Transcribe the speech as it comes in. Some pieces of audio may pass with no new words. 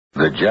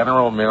the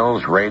General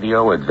Mills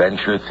Radio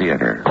Adventure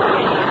Theater.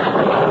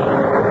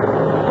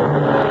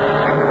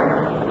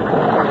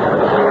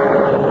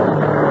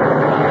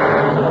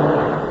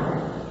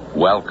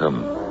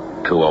 Welcome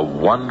to a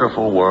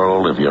wonderful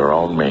world of your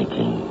own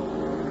making.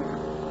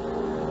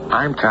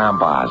 I'm Tom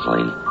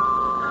Bosley.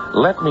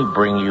 Let me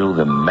bring you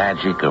the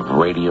magic of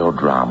radio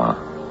drama,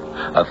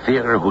 a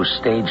theater whose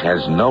stage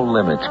has no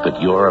limits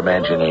but your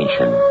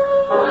imagination,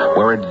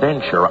 where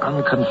adventure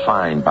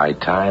unconfined by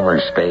time or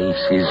space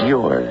is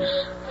yours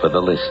for the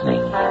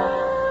listening,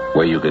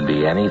 where you can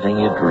be anything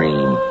you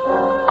dream,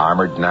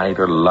 armored knight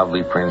or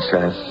lovely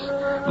princess,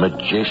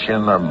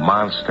 magician or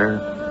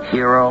monster,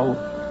 hero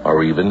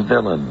or even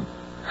villain.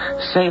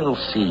 Sail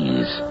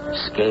seas,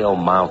 scale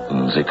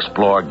mountains,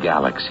 explore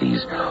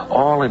galaxies,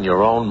 all in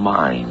your own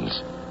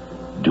minds.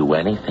 Do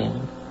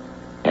anything,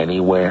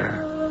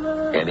 anywhere,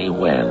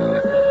 anywhen,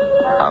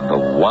 on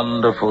the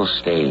wonderful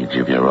stage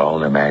of your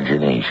own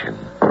imagination.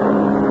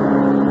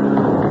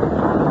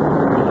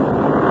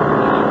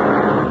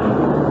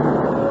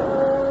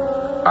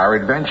 Our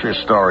adventure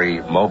story,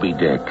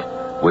 Moby-Dick,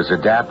 was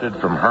adapted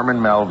from Herman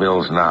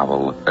Melville's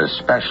novel,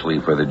 especially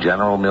for the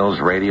General Mills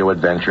Radio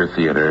Adventure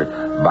Theater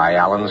by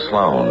Alan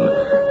Sloan,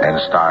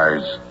 and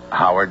stars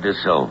Howard De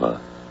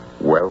Silva.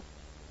 Well,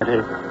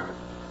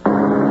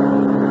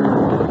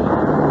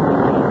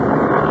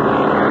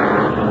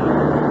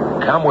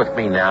 come with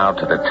me now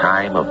to the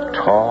time of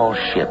tall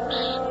ships,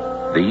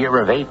 the year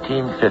of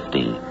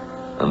 1850,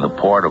 in the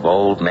port of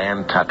Old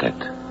Nantucket,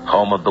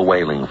 home of the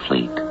whaling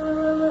fleet.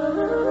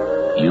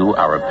 You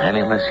are a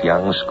penniless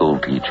young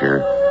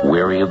schoolteacher,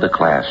 weary of the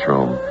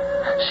classroom,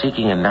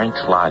 seeking a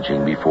night's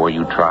lodging before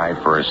you try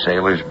for a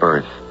sailor's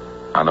berth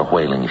on a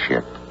whaling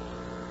ship.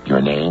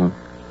 Your name?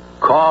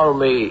 Call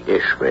me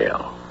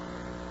Ishmael.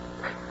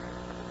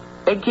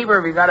 Innkeeper,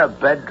 have you got a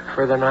bed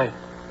for the night?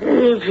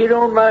 If you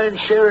don't mind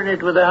sharing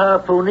it with a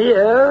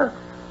harpooner.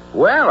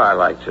 Well, I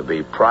like to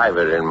be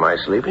private in my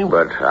sleeping,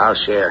 but I'll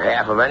share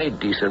half of any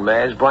decent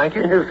man's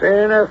blanket.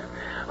 Fair enough.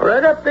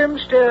 Right up them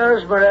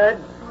stairs, my lad.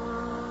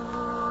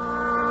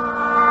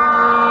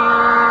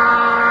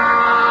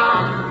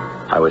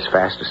 I was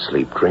fast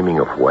asleep, dreaming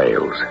of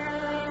whales,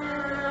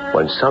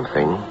 when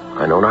something,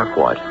 I know not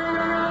what,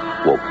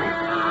 woke me.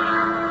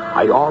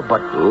 I all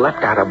but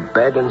leapt out of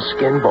bed and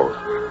skinned both.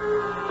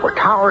 For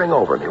towering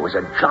over me was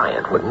a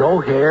giant with no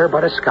hair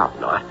but a scalp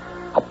knot,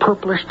 a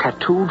purplish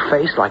tattooed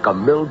face like a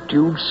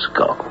mildewed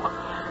skull.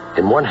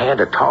 In one hand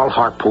a tall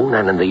harpoon,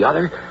 and in the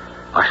other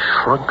a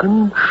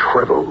shrunken,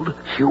 shriveled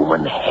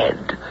human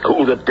head.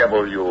 Who the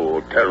devil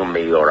you? Tell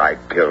me or I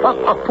kill.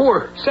 A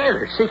poor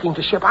sailor seeking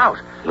to ship out.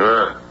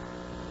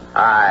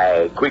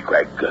 Aye,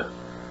 Queequeg.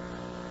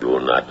 Do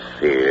not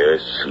fear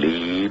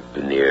sleep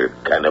near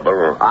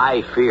cannibal.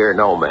 I fear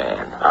no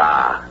man.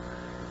 Ah,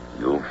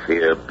 you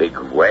fear big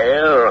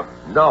whale?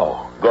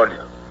 No. Good.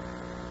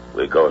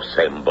 We go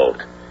same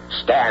boat.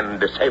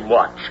 Stand same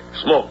watch.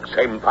 Smoke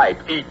same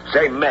pipe. Eat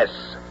same mess.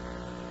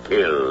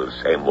 Kill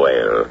same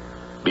whale.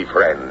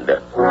 Befriend.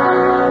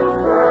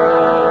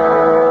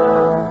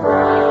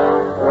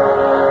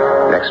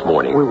 Next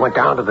morning, we went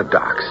down to the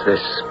docks.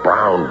 This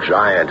brown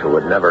giant who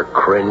had never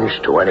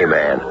cringed to any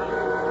man.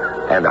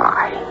 And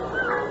I.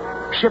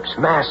 Ship's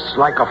masts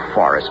like a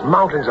forest,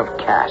 mountains of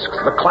casks,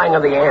 the clang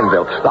of the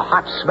anvil, the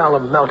hot smell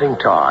of melting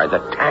tar, the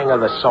tang of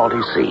the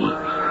salty sea.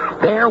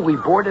 There we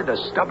boarded a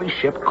stubby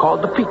ship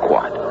called the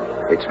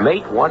Pequod. Its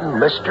mate, one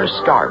Mr.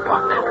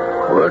 Starbuck.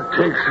 What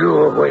takes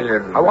you a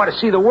whaling? I want to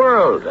see the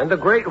world and the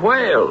great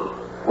whale.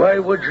 Why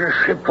would you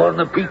ship on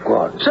the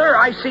Pequod? Sir,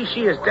 I see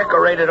she is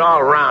decorated all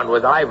around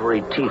with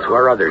ivory teeth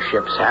where other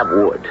ships have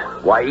wood.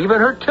 Why, even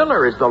her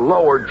tiller is the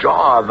lower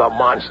jaw of the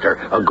monster.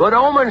 A good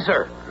omen,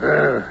 sir.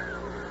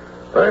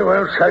 Very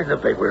well, sign the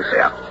papers.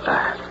 Yeah.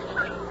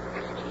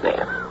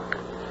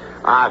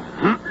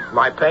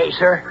 My pay,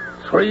 sir?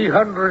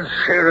 300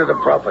 share of the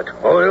profit.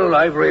 Oil,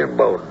 ivory, and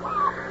bone.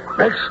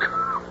 Next.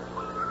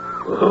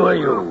 Who are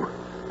you?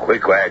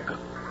 Queequeg,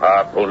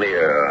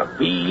 harpooner.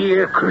 Be ye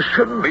a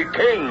Christian? Be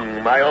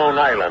king, my own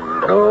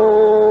island.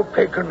 No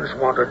pagans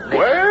wanted me.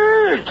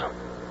 Wait!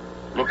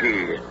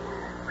 Looky.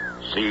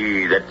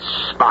 See that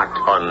spot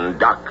on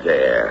dock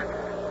there.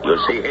 You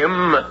see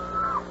him?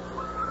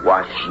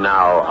 Watch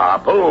now,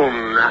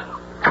 harpoon.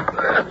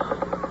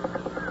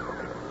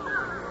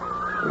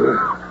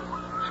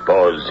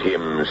 Suppose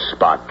him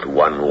spot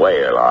one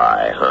whale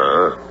eye,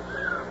 huh?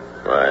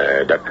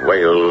 Why, that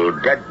whale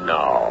dead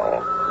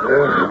now.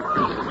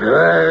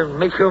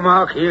 Make your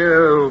mark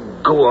here,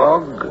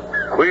 Goog.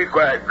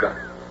 Queequeg,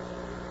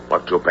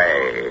 what to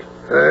pay?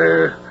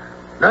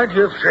 Not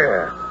your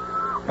share.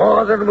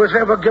 More than was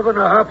ever given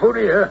a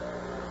harpooner.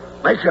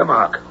 Make your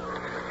mark.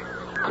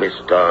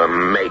 Mr.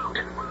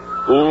 Mate,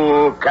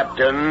 who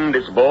captain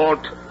this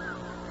boat?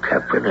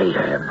 Captain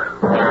Ahab.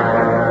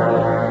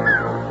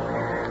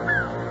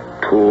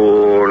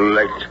 Too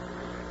late.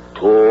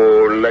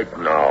 Too late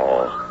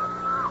now.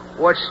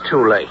 What's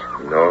too late?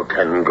 No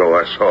can go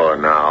ashore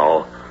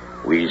now.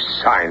 We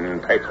sign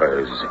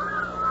papers.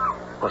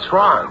 What's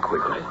wrong,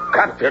 quickly?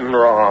 Captain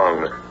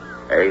wrong.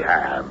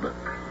 Ahab.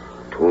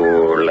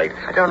 late.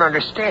 I don't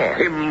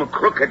understand. Him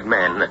crooked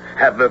man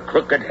have a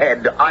crooked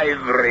head,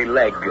 ivory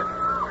leg.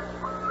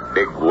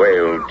 Big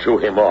whale chew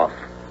him off.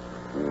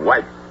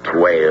 White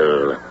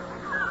whale.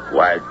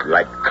 White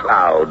like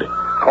cloud.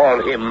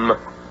 Call him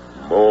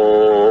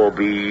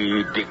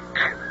Moby-Dick.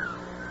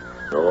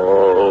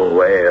 Oh,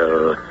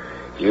 well,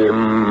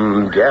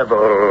 him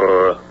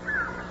devil.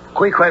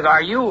 Queequeg,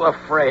 are you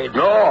afraid?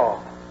 No.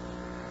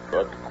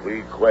 But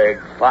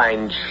Queequeg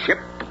find ship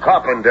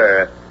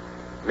carpenter.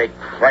 Make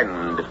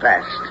friend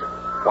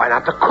fast. Why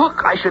not the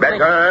cook? I should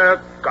Better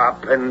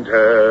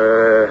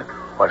carpenter.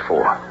 What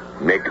for?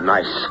 Make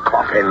nice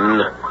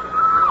coffin.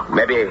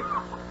 Maybe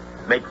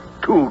make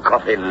 2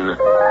 coffin.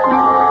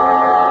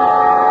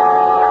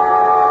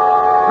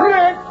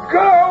 Let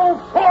go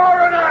fore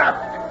and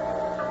aft.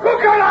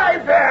 Look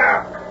alive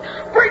there.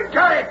 Spring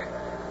to it.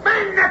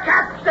 Man the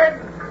capstan.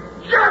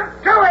 Jump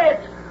to it.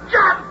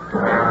 Jump.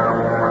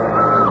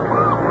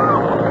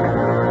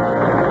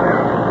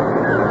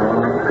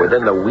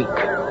 Within the week,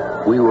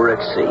 we were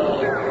at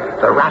sea.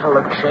 The rattle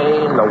of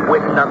chain, the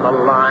wind on the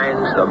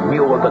lines, the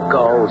mew of the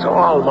gulls,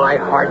 all my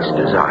heart's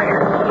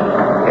desire.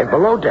 And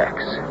below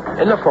decks,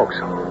 in the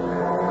forecastle,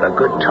 the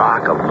good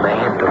talk of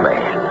man to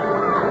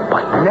man.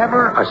 But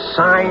never a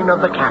sign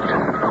of the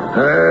captain.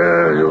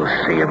 You'll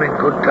see him in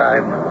good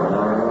time.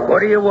 What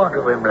do you want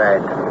of him,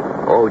 lad?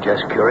 Oh,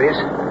 just curious.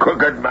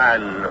 Crooked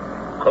man.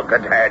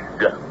 Crooked head.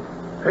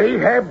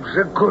 Ahab's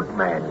a good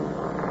man,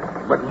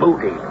 but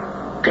moody.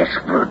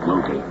 Desperate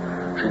moody.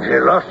 Since he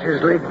lost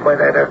his leg by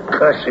that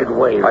accursed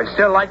whale. I'd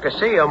still like to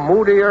see him,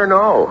 moody or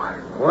no.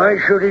 Why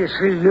should he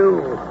see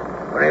you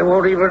when he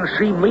won't even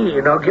see me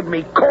and give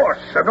me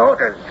course and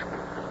orders?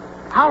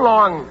 How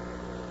long...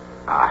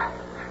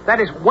 that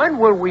is, when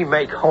will we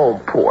make home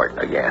port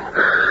again?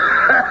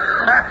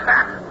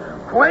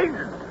 When?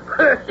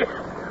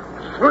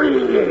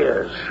 3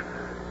 years.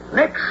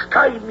 Next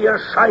time you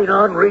sign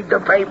on, read the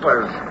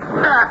papers.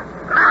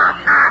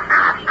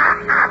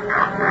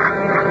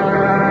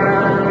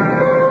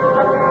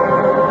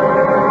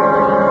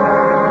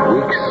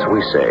 Weeks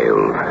we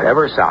sailed,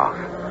 ever south,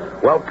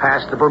 well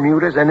past the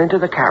Bermudas and into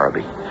the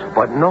Caribbean,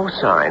 but no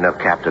sign of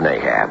Captain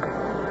Ahab.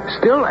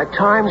 Still, at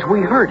times,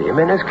 we heard him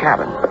in his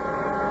cabin.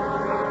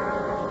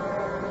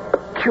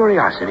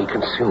 Curiosity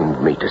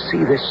consumed me to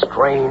see this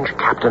strange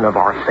captain of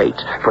our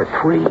fates for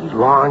 3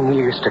 long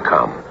years to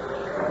come.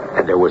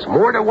 And there was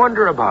more to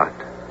wonder about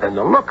than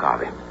the look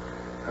of him.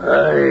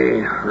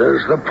 Aye,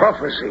 there's the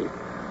prophecy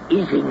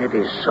eating at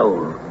his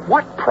soul.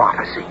 What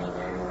prophecy?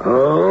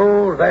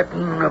 Oh, that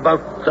and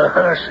about the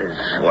hearses.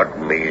 What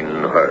mean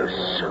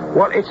hearse?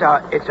 Well, it's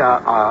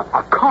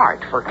a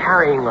cart for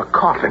carrying a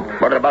coffin.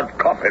 What about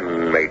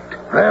coffin, mate?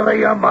 Never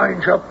your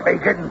mind, you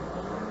pagan.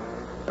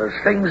 There's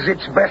things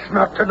it's best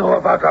not to know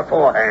about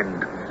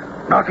beforehand.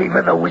 Not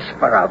even a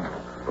whisper of.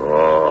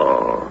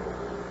 Oh,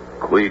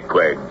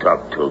 Queequeg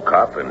talk to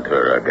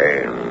carpenter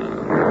again.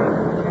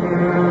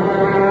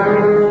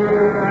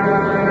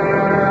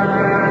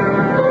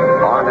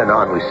 On and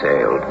on we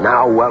sailed,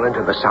 now well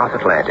into the South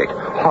Atlantic,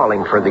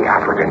 hauling for the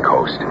African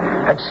coast.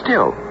 And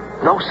still,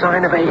 no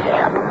sign of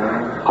Ahab.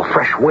 A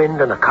fresh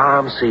wind and a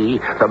calm sea,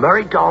 the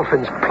merry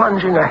dolphins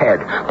plunging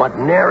ahead, but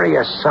nary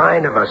a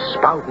sign of a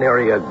spout,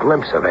 nary a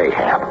glimpse of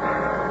Ahab.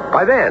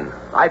 By then,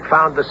 I'd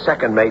found the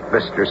second mate,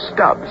 Mr.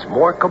 Stubbs,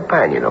 more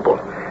companionable.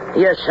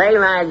 You say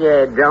like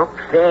you don't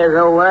fear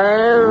the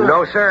whale?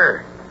 No,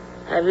 sir.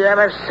 Have you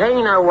ever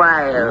seen a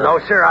whale? No,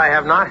 sir, I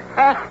have not.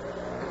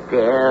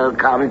 Still,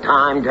 come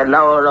time to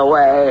lower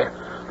away,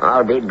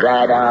 I'll be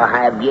glad I'll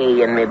have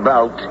ye in me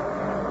boat.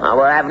 I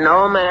will have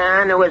no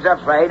man who is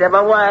afraid of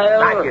a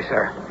whale. Thank you,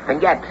 sir.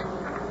 And yet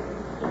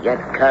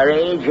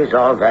courage is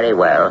all very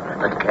well,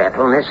 but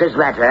carefulness is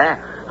better.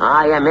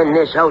 I am in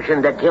this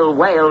ocean to kill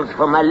whales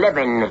for my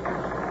living.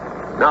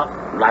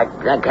 Not like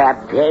the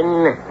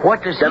captain.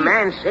 What does the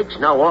man seeks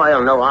no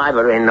oil, no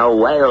ivory, no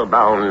whale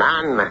bone,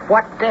 none.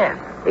 What then?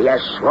 He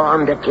has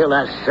sworn to kill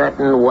a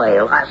certain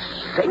whale, a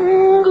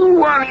single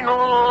one in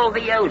all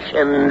the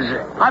oceans.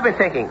 I've been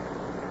thinking,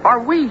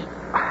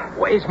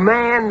 is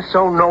man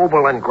so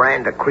noble and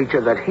grand a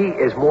creature that he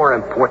is more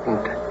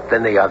important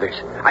than the others?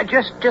 I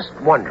just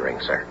wondering,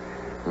 sir.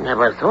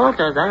 Never thought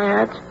of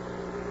that.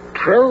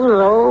 True,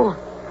 though.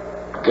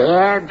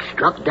 Dead,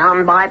 struck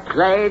down by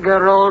plague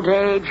or old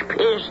age,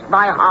 pierced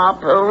by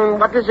harpoon,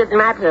 what does it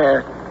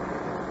matter?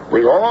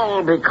 We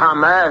all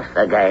become earth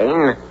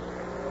again.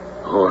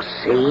 Oh,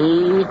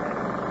 see?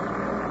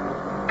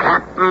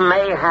 Captain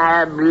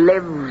Ahab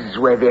lives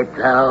with it,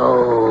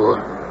 though.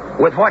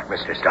 With what,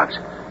 Mr. Stubbs?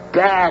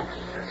 Death,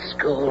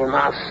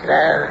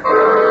 schoolmaster.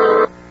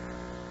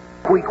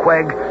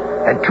 Queequeg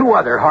and 2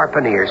 other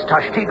harpooneers,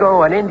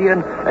 Tashtigo, an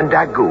Indian, and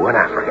Dagu, an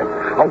African.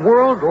 A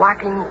world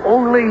lacking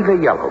only the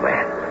yellow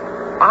man.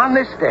 On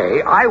this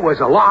day, I was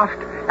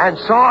aloft and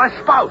saw a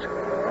spout.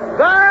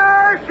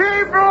 There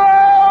she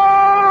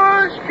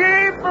blows!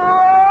 She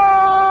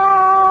blows!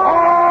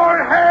 All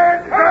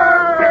hands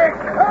on deck!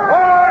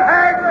 All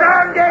hands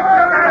on deck!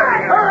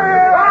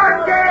 On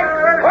deck!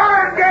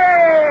 On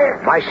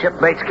deck! My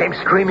shipmates came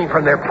streaming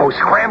from their posts,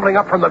 scrambling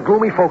up from the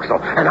gloomy forecastle,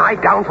 and I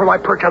down from my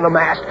perch on the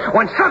mast,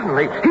 when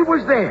suddenly he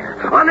was there,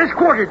 on his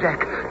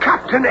quarterdeck,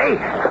 Captain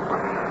Ahab.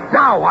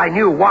 Now I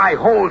knew why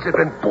holes had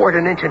been bored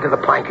an inch into the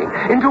planking.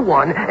 Into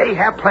one,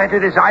 Ahab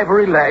planted his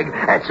ivory leg,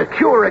 and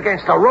secure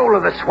against the roll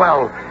of the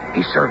swell,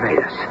 he surveyed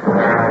us.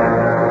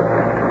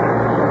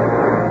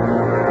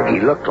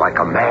 He looked like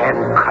a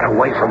man cut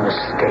away from the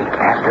stake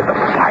after the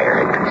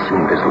fire had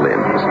consumed his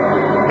limbs.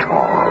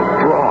 Tall,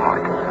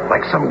 broad,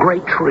 like some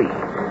great tree.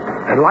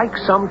 And like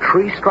some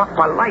tree struck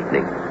by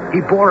lightning,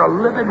 he bore a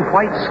livid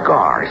white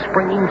scar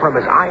springing from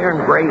his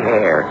iron-gray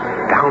hair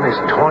down his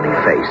tawny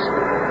face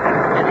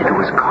and into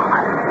his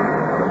car.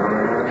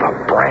 The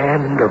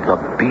brand of the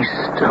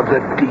beast of the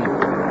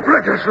deep.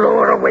 Let us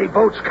lower away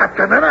boats,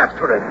 Captain, and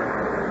after him.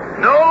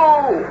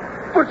 No!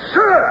 But,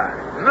 sir...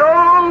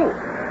 No!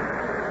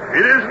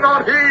 It is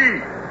not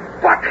he!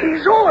 But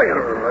he's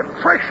oil and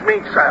fresh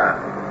meat, sir.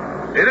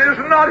 It is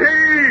not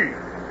he!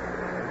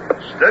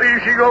 Steady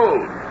she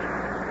goes.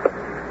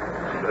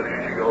 Steady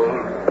she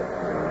goes.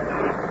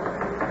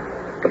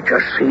 Did you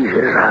see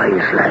his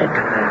eyes,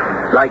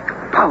 lad? Like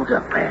powder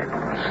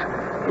pans.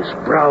 His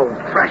brow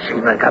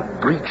flashing like a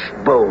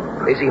bleached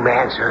bone. Is he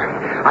mad, sir?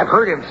 I've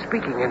heard him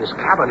speaking in his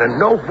cabin and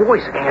no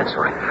voice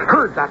answering.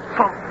 Heard that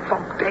thump,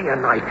 thump day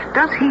and night.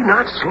 Does he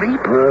not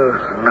sleep?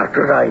 Not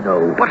that I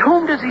know. But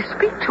whom does he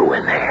speak to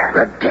in there?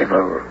 The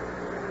devil.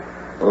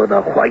 Or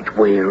the white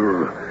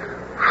whale.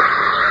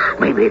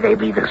 Maybe they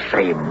be the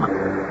same.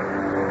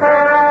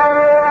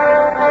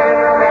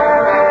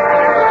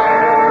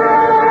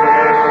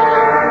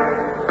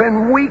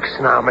 Been weeks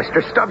now,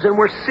 Mr. Stubbs, and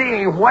we're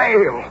seeing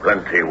whale.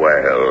 Plenty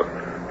whale.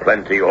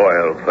 Plenty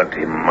oil,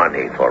 plenty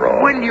money for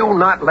all. Will you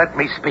not let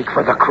me speak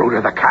for the crew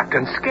to the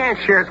captain? Scant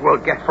shares we'll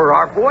get for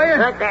our voyage.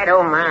 Let that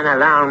old man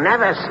alone.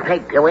 Never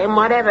speak to him,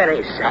 whatever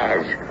he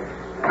says.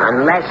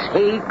 Unless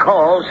he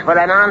calls for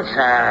an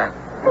answer.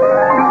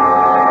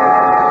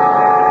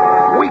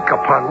 Week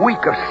upon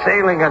week of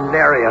sailing and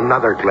nary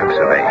another glimpse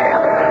of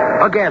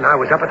Ahab. Again, I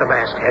was up at the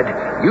masthead,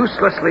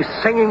 uselessly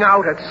singing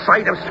out at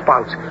sight of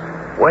spouts,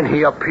 when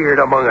he appeared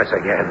among us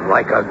again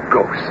like a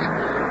ghost.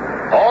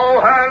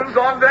 All hands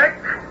on deck.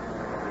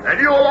 And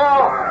you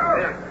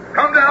aloft.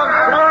 Come down,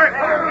 smart.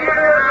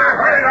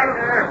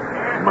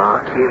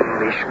 Mark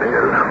him,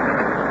 Ishmael.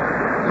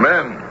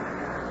 Men,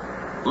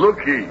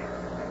 look ye.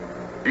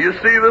 Do you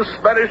see this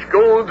Spanish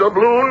gold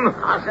doubloon?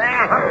 What's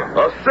that?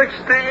 A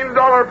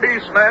 $16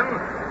 piece, men.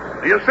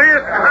 Do you see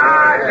it?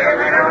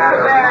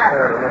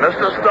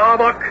 Mr.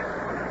 Starbuck,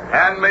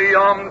 hand me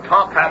yon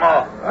top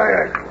hammer.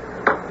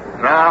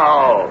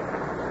 Now,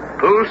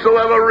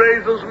 whosoever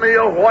raises me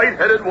a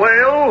white-headed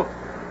whale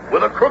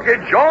with a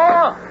crooked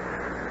jaw,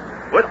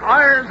 with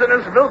irons in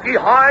his milky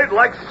hide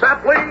like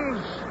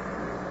saplings,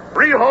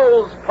 3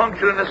 holes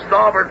punctured in his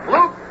starboard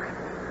fluke,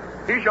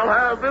 he shall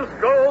have this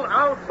gold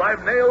ounce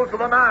I've nailed to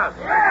the mast.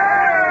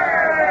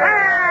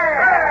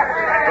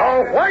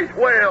 The white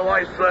whale,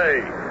 I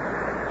say.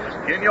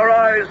 Skin your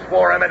eyes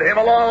for him and him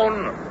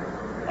alone.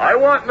 I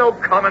want no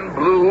common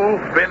blue,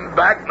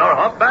 fin-back, nor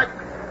humpback.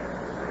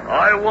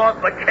 I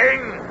want the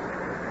king,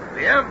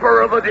 the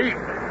emperor of the deep.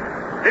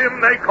 Him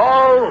they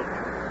call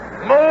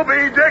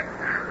Moby-Dick.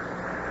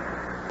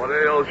 What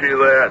ails ye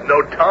there?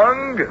 No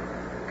tongue?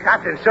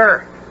 Captain,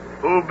 sir.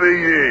 Who be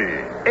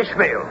ye?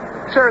 Ishmael.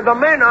 Sir, the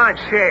men aren't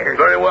shares.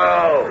 Very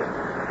well.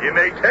 You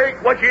may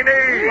take what ye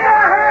need.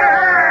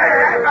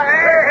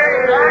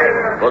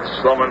 But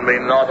summon me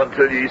not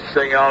until ye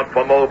sing out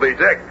for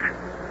Moby-Dick.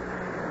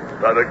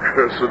 That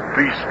accursed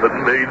beast that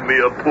made me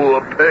a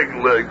poor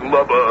peg-leg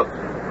lubber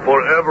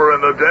forever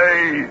and a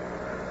day.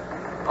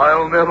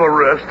 I'll never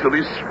rest till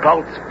he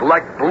spouts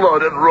black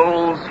blood and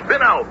rolls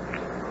fin out.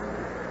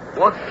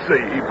 What say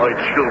ye, my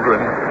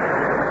children?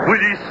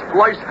 Will ye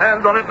splice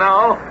hands on it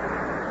now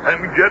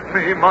and get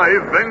me my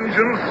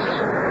vengeance?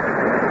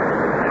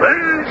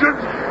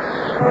 Vengeance!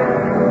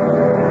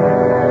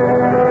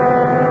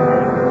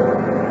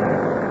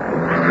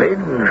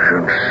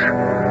 Vengeance.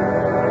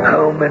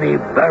 How many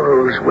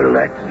barrels will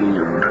that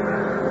yield?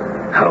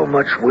 How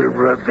much will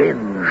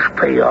revenge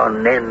pay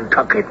on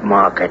Nantucket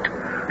market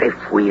if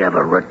we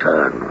ever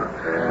return?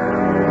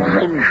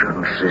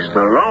 Vengeance is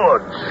the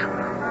Lord's.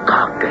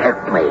 God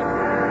help me.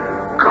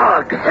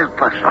 God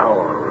help us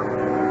all.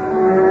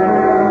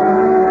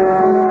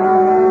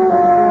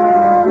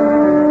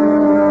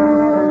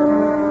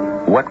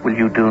 What will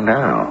you do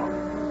now?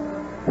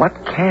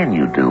 What can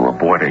you do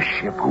aboard a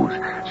ship whose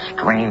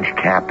strange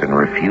captain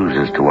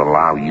refuses to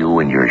allow you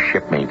and your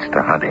shipmates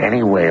to hunt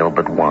any whale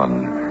but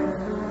one?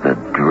 The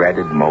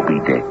dreaded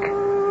Moby-Dick.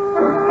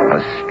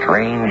 A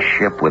strange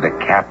ship with a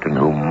captain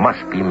who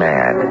must be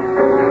mad,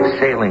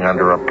 sailing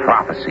under a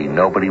prophecy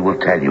nobody will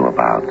tell you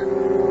about.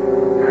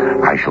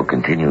 I shall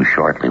continue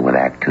shortly with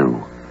Act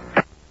 2.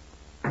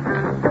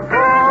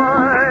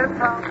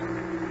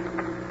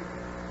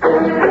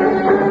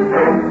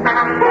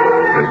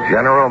 The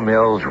General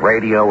Mills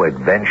Radio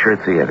Adventure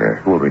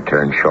Theater will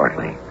return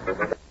shortly.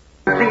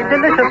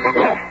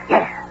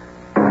 Yeah.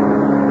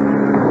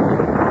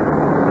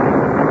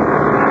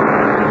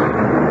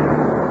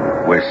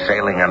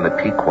 ran the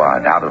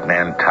Pequod out of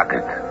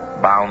Nantucket,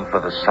 bound for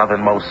the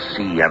southernmost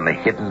sea on the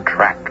hidden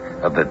track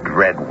of the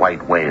dread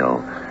white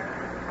whale.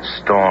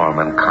 Storm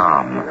and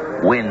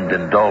calm, wind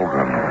and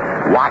doldrum,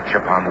 watch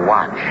upon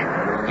watch,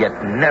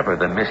 yet never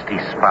the misty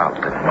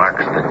spout that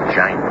marks the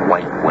giant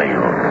white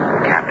whale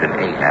Captain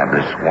Ahab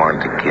is sworn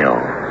to kill.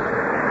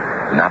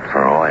 Not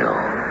for oil,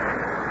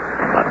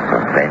 but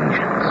for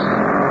vengeance.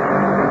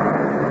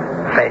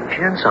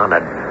 Vengeance on a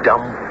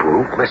dumb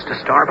brute, Mr.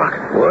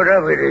 Starbuck? What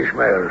of it,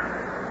 Ishmael?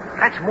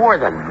 That's more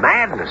than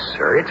madness,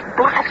 sir. It's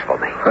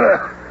blasphemy.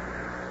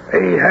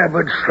 Ahab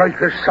would strike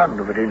the son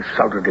of it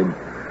insulted him.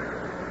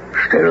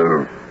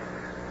 Still,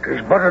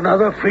 'tis but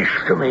another fish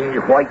to me,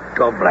 white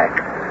or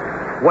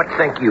black. What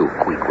think you,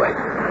 Queequeg?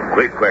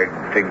 Queequeg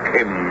think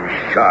him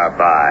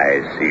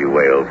sharp-eye sea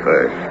whale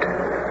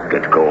first.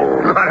 Get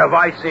gold. Not if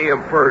I see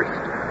him first.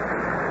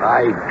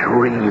 I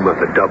dream of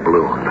the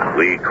doubloon.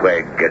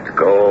 Queequeg get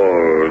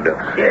gold.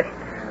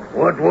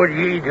 What would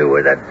ye do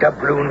with a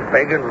doubloon,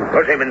 pagan?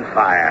 Put him in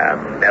fire,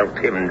 melt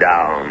him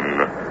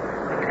down.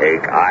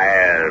 Take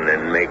iron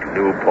and make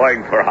new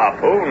point for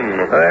harpoon.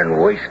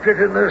 And waste it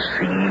in the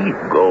sea.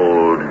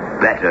 Gold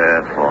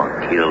better for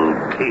kill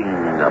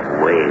king of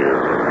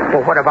whales.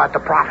 Well, what about the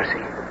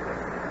prophecy?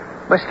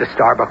 Mr.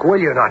 Starbuck, will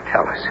you not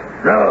tell us?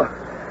 No.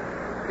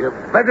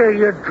 Better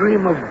you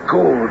dream of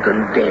gold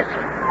than death.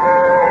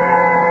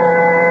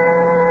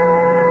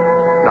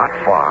 Not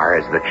far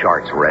as the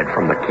charts read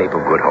from the Cape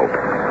of Good Hope.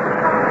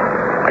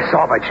 I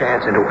saw by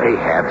chance into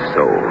Ahab's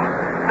soul.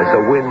 As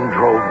the wind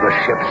drove the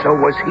ship, so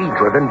was he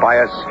driven by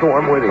a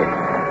storm within.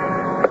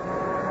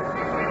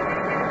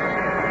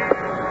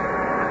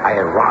 I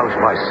had roused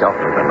myself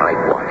from the night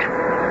watch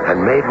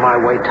and made my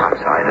way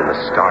topside in the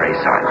starry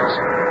silence.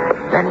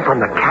 Then from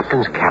the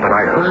captain's cabin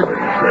I heard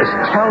this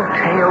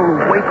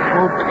telltale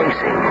wakeful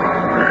pacing.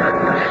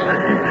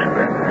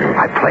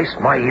 I placed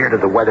my ear to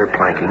the weather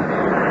planking,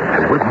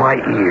 and with my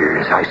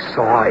ears I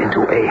saw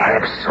into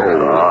Ahab's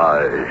soul.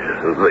 Aye,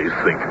 they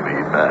think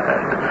me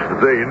mad.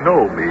 They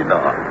know me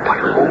not. But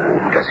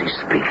whom does he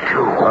speak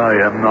to? I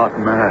am not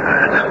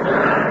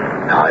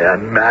mad. I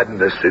am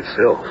madness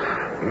itself.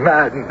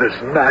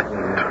 Madness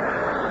maddened.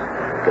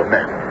 The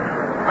men,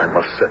 I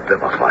must set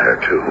them afire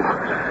too.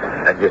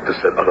 And yet to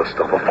set other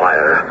stuff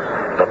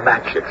afire, the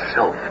match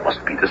itself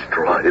must be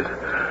destroyed.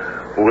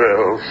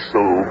 Well,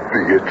 so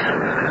be it.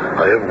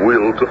 I have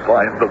willed to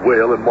find the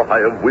whale, and what I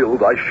have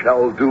willed I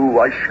shall do.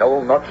 I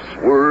shall not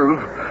swerve.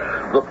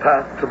 The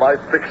path to my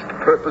fixed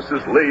purpose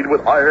is laid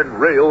with iron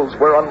rails,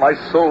 whereon my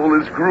soul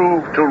is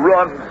grooved to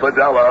run,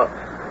 Fidela.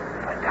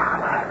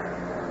 Fidela?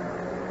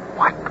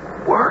 What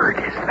word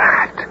is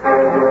that?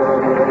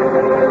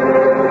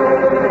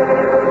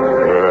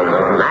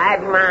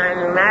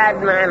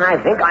 Madman, I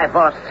think I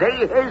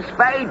foresee his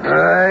fate.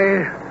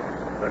 Aye.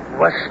 But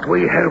must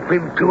we help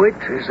him to it?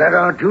 Is that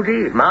our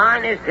duty?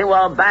 Mine is to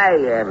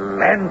obey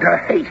him. And to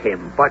hate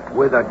him. But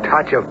with a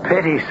touch of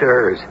pity,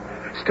 sirs.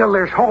 Still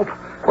there's hope.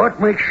 What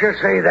makes you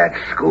say that,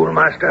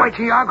 schoolmaster? By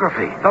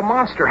geography. The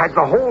monster has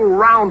the whole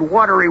round,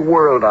 watery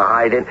world to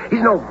hide in.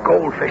 He's no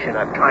goldfish in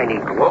a tiny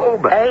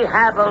globe.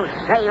 Ahab will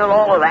sail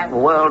all of that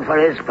world for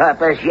his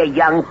purpose, you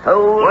young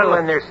fool. Well,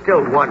 then there's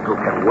still one who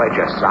can wedge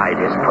aside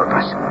his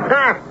purpose.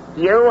 Huh,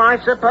 you, I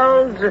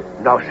suppose?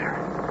 No,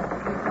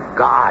 sir.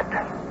 God.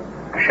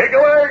 Shake a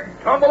leg,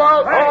 tumble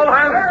out, all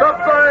hands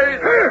topside.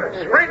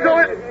 Spring to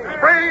it,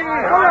 spring.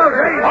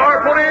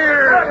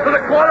 Harpooneers to the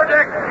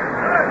quarterdeck.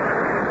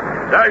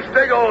 Dash,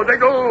 they go,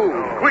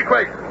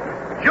 Queequeg.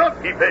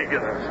 Jump, ye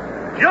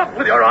pagans. Jump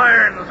with your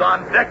irons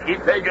on deck, ye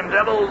pagan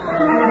devils.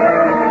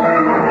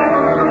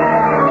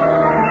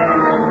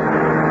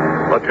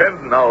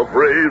 Attend now,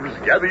 braves,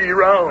 gather ye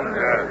round.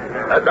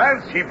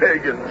 Advance, ye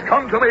pagans,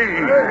 come to me.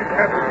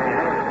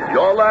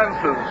 Your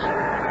lances,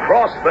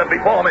 cross them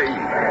before me.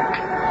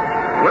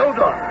 Well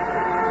done.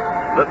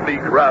 Let me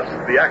grasp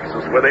the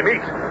axes where they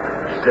meet.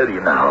 Steady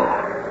now.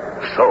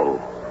 So.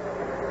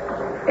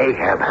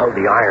 Ahab held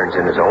the irons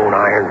in his own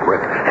iron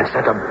grip and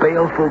sent a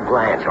baleful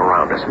glance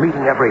around us,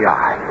 meeting every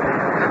eye.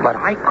 But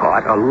I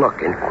caught a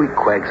look in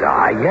Queequeg's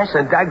eye, yes,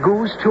 and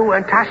Daggoo's too,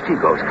 and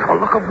Tashtigo's, a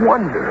look of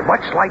wonder,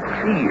 much like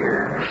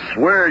fear.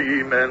 Swear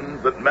ye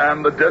men that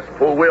man the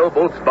deathful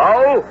whaleboat's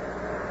bow?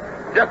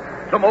 Death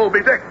to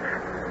Moby-Dick.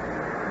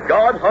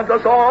 God hunt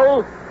us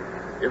all,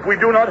 if we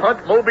do not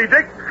hunt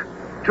Moby-Dick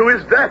to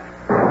his death.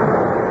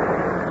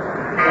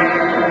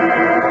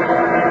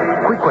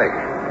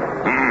 Queequeg.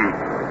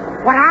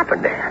 What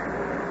happened there?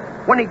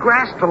 When he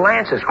grasped the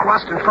lances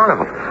crossed in front of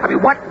him, I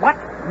mean, what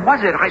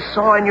was it I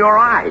saw in your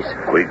eyes?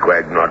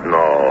 Queequeg not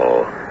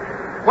know.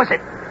 Was it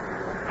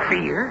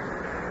fear?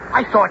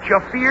 I thought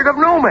you feared of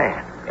no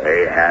man.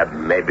 Ahab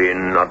maybe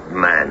not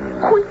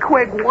man.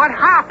 Queequeg, what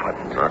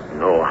happened? Not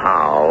know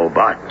how,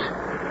 but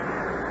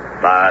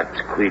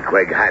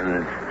Queequeg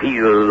hand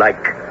feel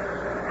like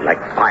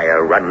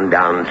fire run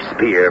down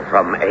spear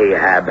from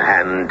Ahab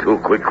hand to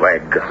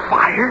Queequeg.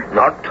 Fire?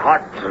 Not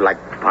hot like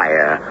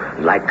fire,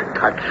 like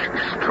touch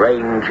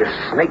strange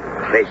snake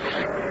fish.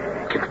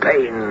 It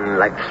pain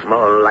like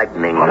small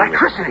lightning.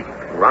 Electricity.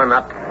 run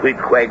up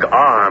Queequeg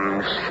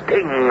arms,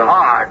 sting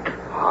hard.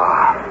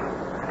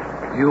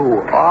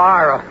 You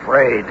are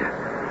afraid.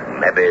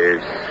 Maybe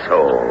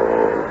so.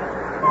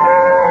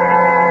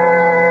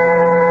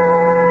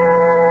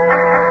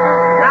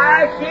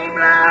 Sea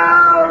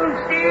blows!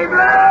 Sea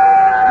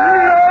blows!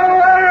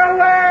 Lower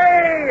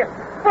away!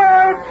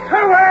 Boats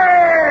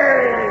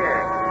away!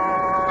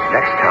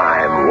 Next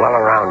time, well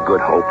around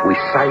Good Hope, we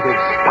sighted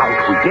Spout.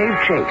 We gave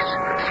chase,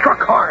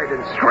 struck hard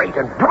and straight,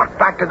 and brought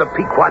back to the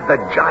Pequod the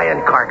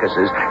giant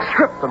carcasses,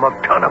 stripped them of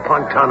ton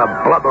upon ton of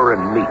blubber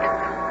and meat,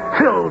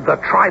 filled the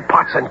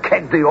try-pots and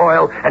kegged the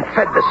oil, and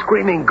fed the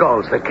screaming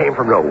gulls that came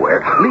from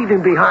nowhere,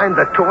 leaving behind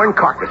the torn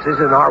carcasses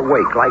in our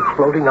wake like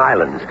floating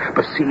islands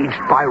besieged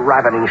by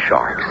ravening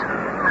sharks.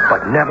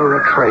 But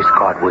never a trace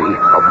caught we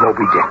of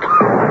Moby-Dick.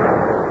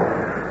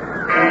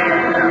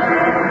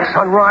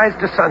 Sunrise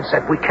to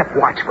sunset, we kept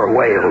watch for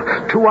whale.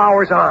 2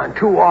 hours on,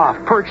 2 off,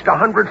 perched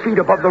 100 feet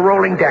above the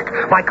rolling deck.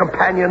 My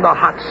companion, the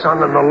hot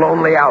sun, and the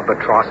lonely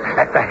albatross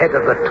at the head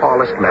of the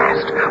tallest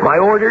mast. My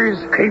orders?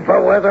 Keep a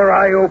weather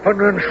eye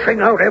open and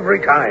sing out every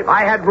time.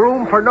 I had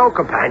room for no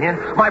companion.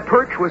 My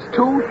perch was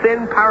 2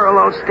 thin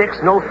parallel sticks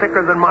no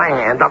thicker than my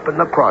hand up in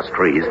the cross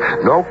trees.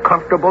 No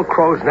comfortable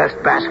crow's nest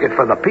basket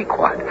for the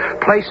Pequod.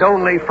 Place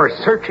only for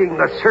searching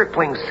the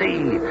circling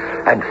sea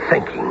and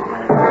thinking.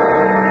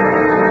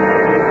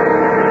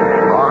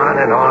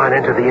 And on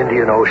into the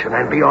Indian Ocean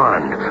and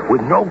beyond, with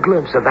no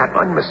glimpse of that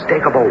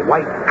unmistakable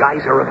white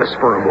geyser of the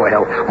sperm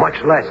whale, much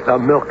less the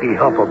milky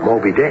hump of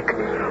Moby-Dick.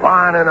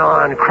 On and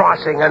on,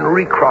 crossing and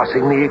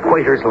recrossing the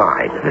equator's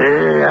line.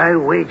 I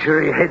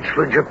wager he heads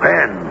for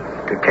Japan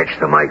to catch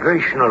the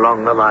migration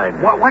along the line.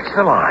 What's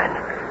the line?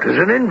 'Tis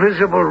an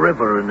invisible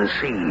river in the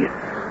sea,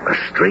 a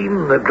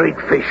stream the great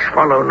fish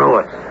follow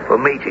north for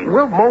mating.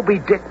 Will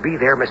Moby-Dick be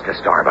there, Mr.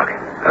 Starbuck?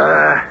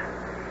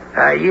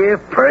 Are ye a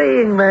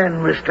praying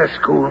man, Mr.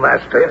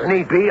 Schoolmaster? If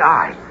need be,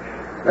 aye.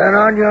 Then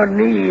on your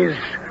knees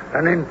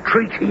and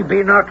entreat he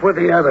be not with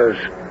the others.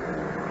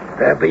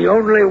 There be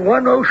only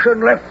one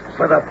ocean left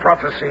for the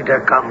prophecy to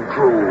come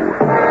true.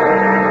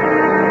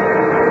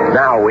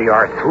 Now we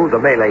are through the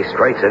Malay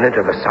Straits and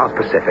into the South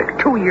Pacific,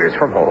 2 years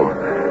from home,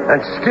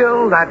 and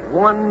still that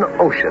one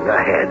ocean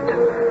ahead.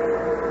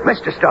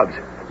 Mr. Stubbs,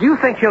 do you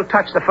think he'll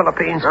touch the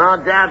Philippines? Oh,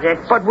 doubt it.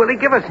 But will he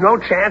give us no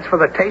chance for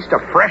the taste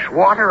of fresh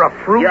water, of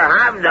fruit? You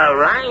have the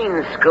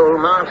rain,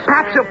 schoolmaster.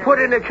 Perhaps he'll put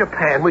in at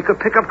Japan. We could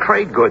pick up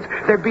trade goods.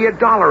 There'd be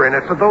 $1 in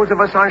it for those of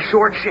us on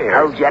short shares.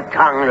 Hold your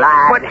tongue,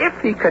 lad. But if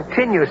he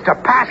continues to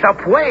pass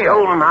up whales...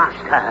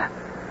 Schoolmaster,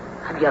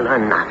 have you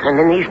learned nothing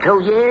in these 2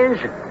 years?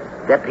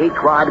 The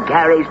Pequod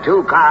carries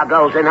 2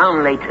 cargoes and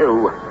only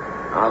 2.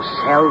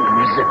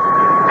 Ourselves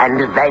and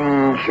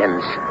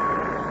vengeance.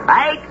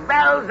 8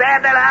 bells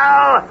there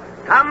below.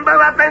 Tumble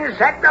up and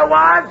set the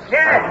watch.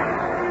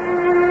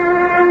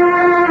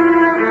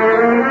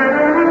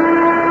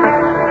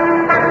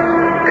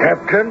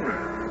 Captain,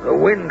 the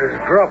wind has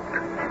dropped.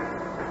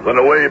 Then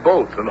away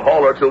boats and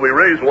haul her till we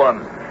raise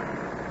one.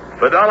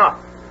 Fidala!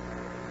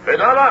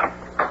 Fidala!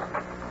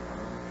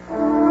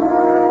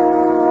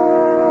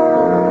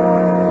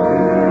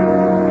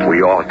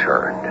 We all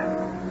turned.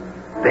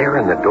 There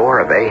in the door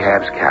of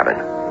Ahab's cabin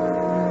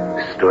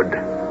stood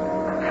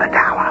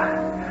Fidala.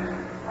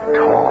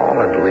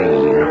 Tall and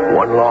lean,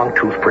 one long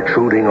tooth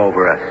protruding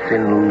over a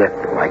thin lip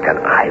like an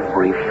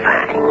ivory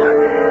fang.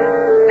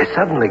 His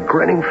suddenly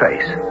grinning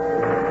face,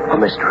 a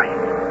mystery.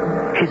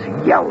 His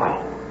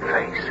yellow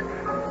face.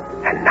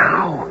 And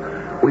now,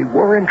 we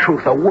were in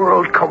truth a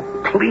world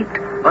complete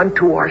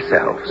unto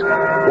ourselves.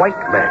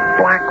 White men,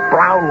 black,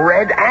 brown,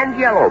 red, and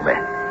yellow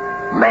men.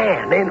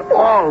 Man in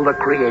all the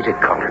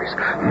created colors.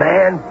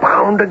 Man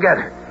bound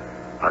together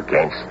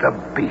against the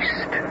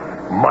beast.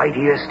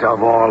 Mightiest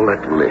of all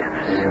that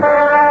lives.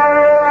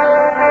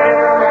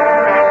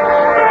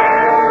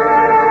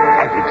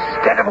 And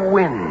instead of a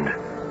wind,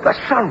 the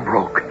sun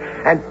broke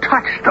and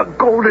touched the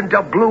golden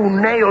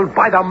doubloon nailed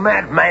by the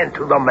madman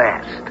to the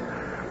mast.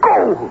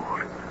 Gold!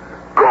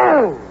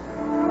 Gold!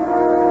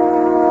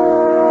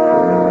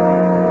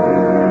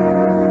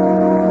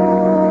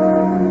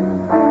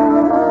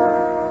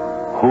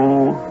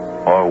 Who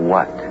or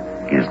what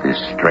is this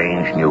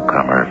strange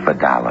newcomer,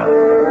 Fidala?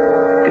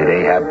 Did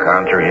Ahab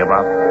conjure him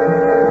up?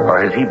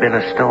 Or has he been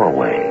a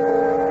stowaway?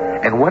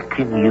 And what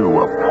can you,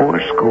 a poor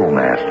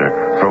schoolmaster,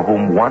 for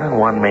whom 1 and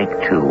 1 make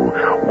 2,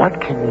 what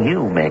can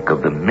you make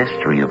of the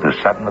mystery of the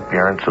sudden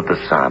appearance of the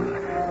sun?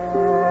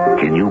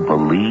 Can you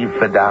believe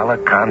Fidala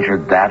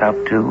conjured that up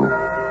too?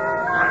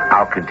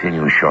 I'll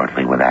continue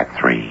shortly with Act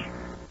 3.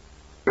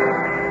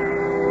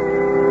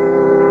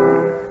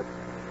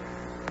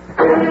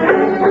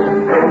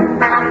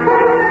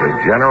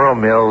 General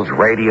Mills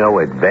Radio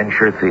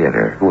Adventure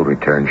Theater will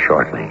return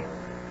shortly.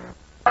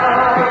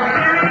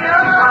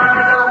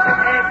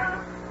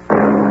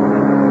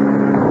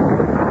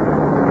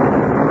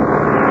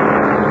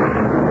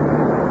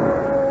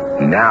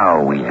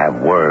 Now we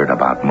have word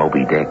about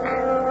Moby-Dick.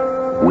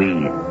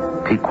 We,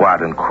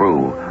 Pequod and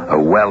crew, are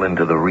well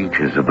into the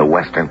reaches of the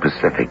Western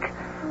Pacific.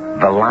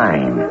 The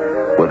line,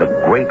 where the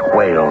great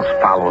whales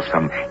follow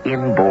some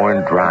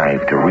inborn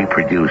drive to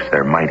reproduce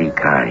their mighty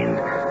kind.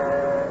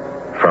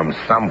 From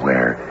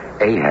somewhere,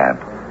 Ahab,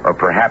 or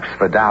perhaps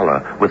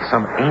Fadala, with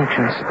some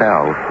ancient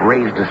spell,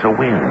 raised us a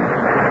wind.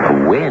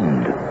 A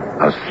wind.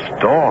 A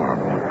storm.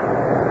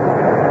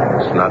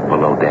 Snug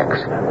below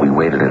decks, we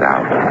waited it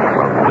out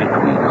while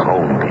Queequeg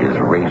honed his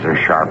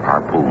razor-sharp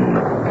harpoon.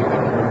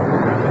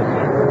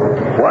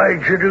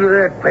 Why'd you do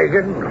that,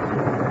 Pagan?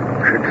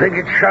 Should think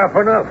it's sharp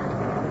enough.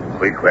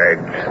 Queequeg,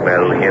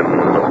 smell him,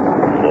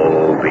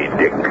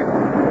 moby-dick.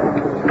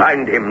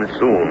 Find him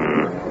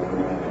soon.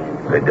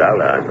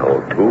 Fadala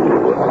know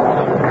too.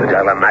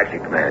 Fadala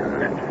magic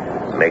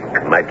man. Make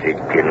magic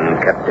in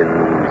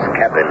captain's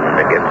cabin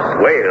against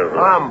whales.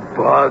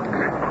 Humbug.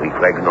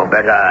 Queequeg no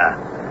better.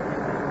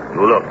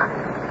 You look.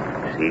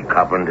 See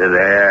carpenter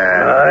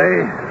there?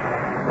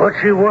 Aye. What's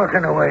he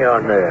working away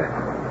on there?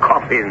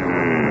 Coffin.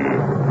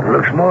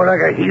 Looks more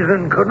like a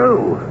heathen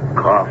canoe.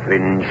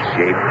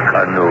 Coffin-shaped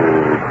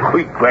canoe.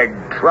 Queequeg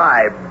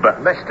tribe.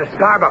 Mr.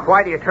 Starbuck,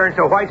 why do you turn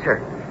so white, sir?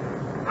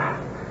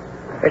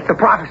 It's the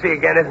prophecy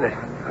again, isn't it?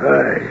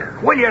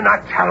 Aye. Will you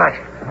not tell it?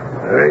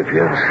 If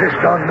you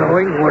insist on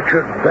knowing what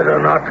you'd better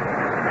not.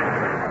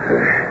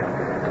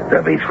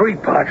 There'll be 3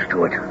 parts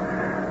to it.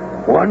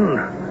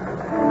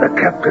 1, the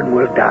captain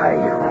will die.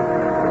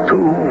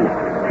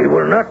 2, he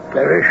will not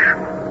perish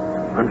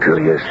until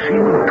he has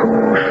seen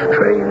 2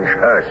 strange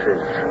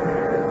hearses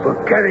for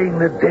carrying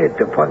the dead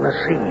upon the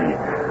sea.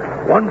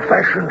 1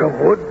 fashioned of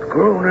wood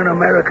grown in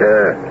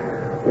America,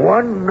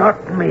 1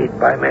 not made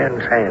by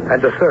man's hand.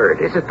 And the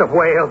 3rd, is it the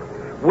whale?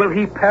 Will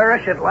he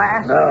perish at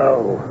last?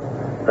 No.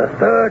 The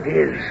 3rd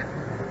is,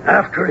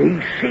 after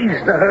he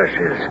sees the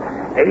hearses,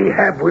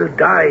 Ahab will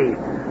die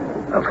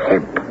of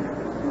hemp.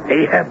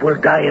 Ahab will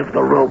die of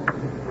the rope.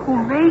 Who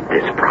made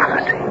this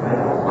prophecy?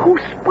 Who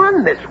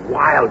spun this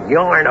wild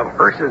yarn of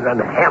hearses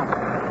and hemp?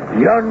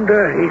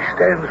 Yonder he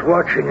stands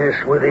watching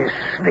us with his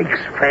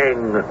snake's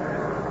fang.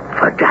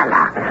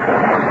 Fadala.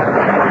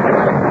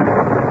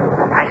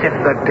 As if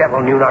the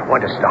devil knew not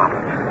when to stop.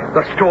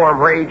 The storm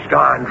raged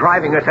on,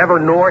 driving us ever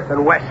north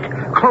and west,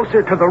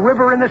 closer to the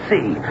river and the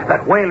sea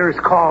that whalers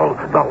call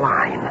the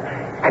Line.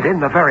 And in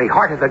the very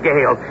heart of the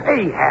gale,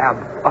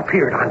 Ahab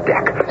appeared on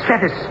deck,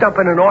 set his stump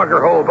in an auger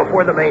hole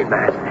before the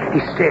mainmast.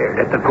 He stared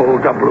at the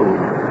gold doubloon.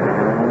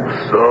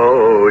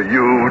 So,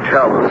 you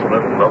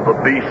talisman of the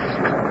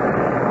beast,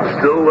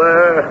 still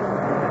there?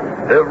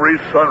 Every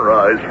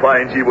sunrise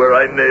finds ye where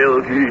I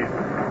nailed ye,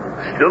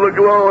 still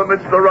aglow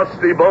amidst the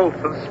rusty bolts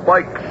and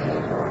spikes.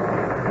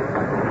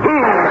 Who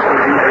shall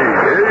ye be,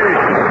 eh?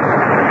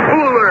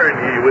 Who'll learn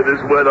ye with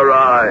his weather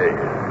eye?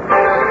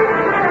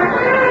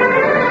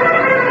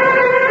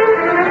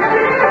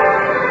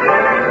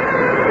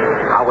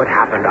 How it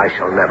happened, I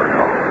shall never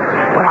know.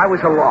 But I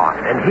was aloft,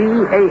 and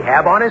he,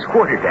 Ahab, on his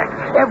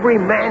quarterdeck, every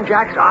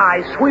man-jack's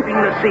eye sweeping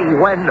the sea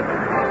when...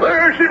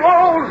 There she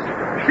blows!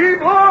 She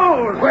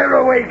blows! Where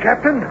away,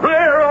 Captain?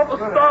 There, off the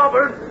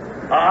starboard.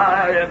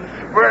 Aye, and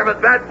sperm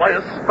at that by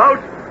a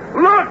spout.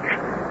 Look!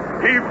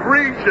 He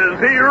breaches,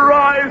 he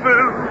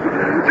rises.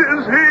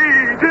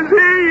 'Tis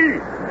he.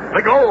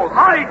 The gold,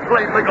 I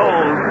claim the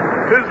gold.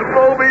 'Tis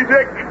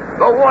Moby-Dick,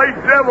 the white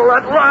devil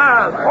at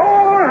last.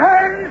 All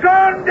hands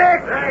on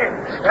deck.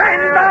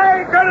 Stand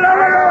by to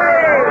lower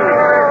away.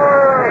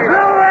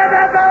 Lower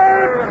the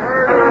boats.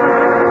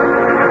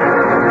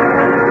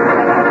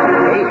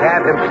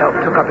 Ahab himself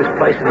took up his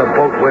place in the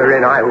boat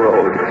wherein I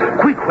rowed.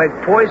 Queequeg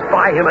poised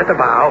by him at the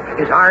bow,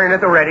 his iron at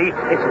the ready,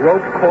 its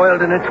rope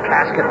coiled in its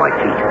cask at my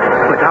feet.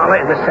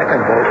 Fadala in the second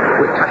boat,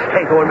 with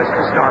Tashtego and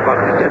Mr. Starbuck,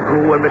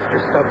 Degoo and Mr.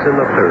 Stubbs in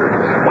the third.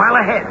 While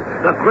ahead,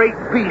 the great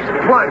beast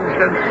plunged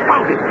and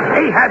spouted.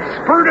 Ahab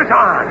spurred us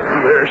on.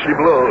 There she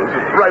blows.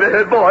 Right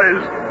ahead,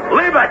 boys.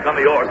 Lay back on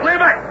the oars. Lay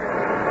back.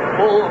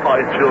 Pull, my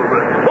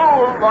children.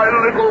 Pull, my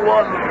little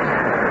ones.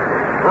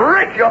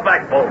 Break your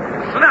backbone.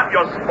 Snap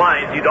your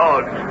spines, you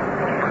dogs.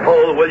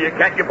 Pull, will you?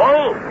 Can't you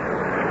pull?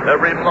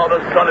 Every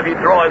mother's son, if he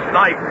draw his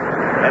knife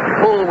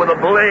and pull with a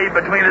blade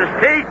between his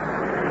teeth.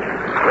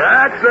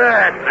 That's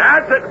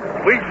it.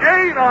 We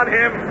gain on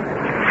him.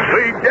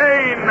 We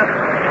gain.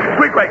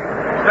 Queequeg,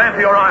 stand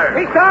to your iron.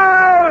 He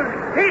sounds!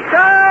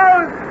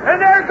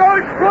 And there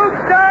goes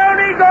Brooks down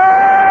he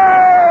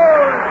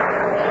goes!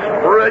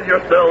 Spread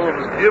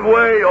yourselves. Give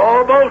way,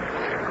 all boats.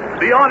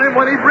 Be on him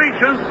when he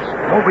breaches.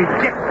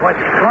 Moby-Dick was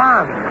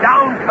gone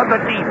down to the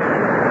deep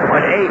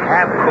when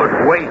Ahab could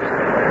wait.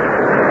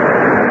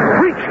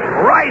 Reaching,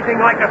 rising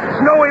like a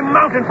snowy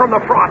mountain from the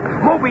froth,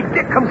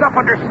 Moby-Dick comes up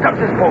under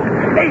Stubbs' boat.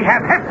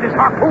 Ahab hefts his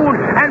harpoon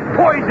and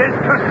poises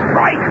to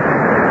strike.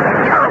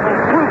 The terrible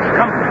brutes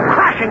come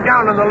crashing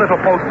down on the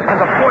little boat,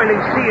 and the boiling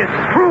sea is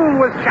strewn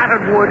with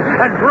shattered wood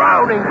and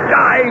drowning,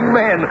 dying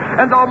men.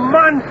 And the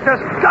monster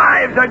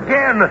dives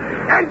again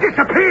and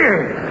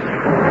disappears.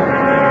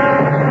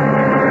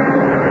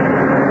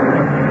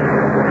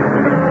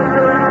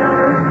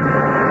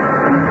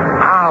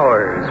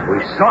 We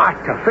sought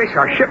to fish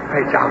our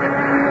shipmates out,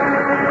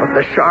 but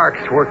the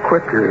sharks were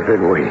quicker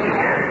than we.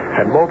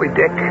 And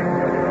Moby-Dick,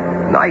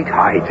 night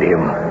hides him.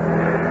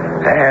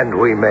 And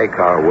we make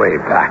our way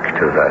back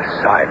to the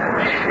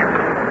silent ship.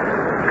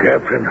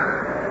 Captain.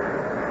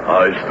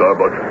 Aye,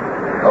 Starbuck.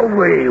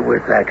 Away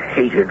with that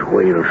hated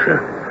whale,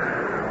 sir.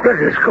 Let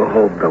us go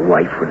home to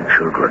wife and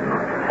children.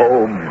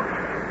 Home.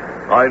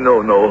 I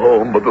know no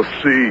home but the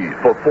sea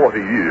for 40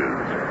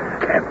 years.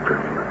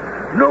 Captain,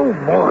 no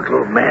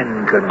mortal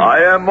man can... I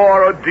am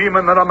more a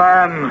demon than a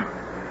man.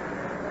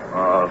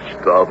 Ah,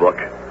 Starbuck,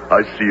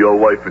 I see your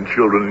wife and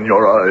children in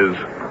your eyes.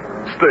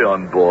 Stay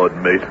on board,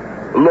 mate.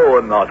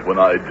 Lower not when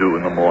I do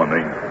in the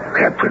morning.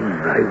 Captain,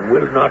 I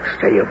will not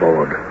stay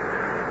aboard.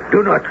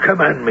 Do not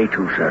command me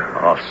to, sir.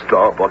 Ah,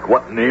 Starbuck,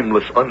 what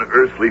nameless,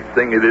 unearthly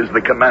thing it is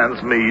that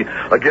commands me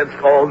against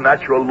all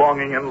natural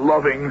longing and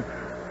loving.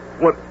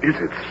 What is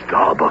it,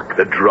 Starbuck,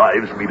 that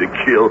drives me to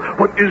kill?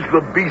 What is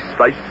the beast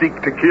I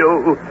seek to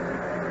kill?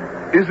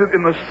 Is it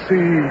in the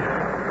sea,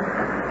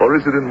 or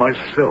is it in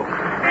myself?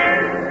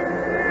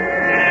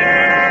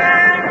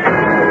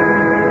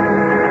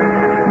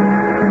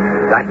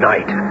 That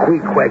night,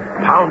 Queequeg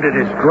pounded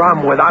his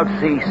drum without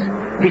cease.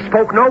 He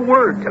spoke no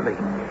word to me.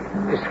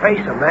 His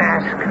face a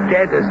mask,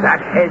 dead as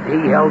that head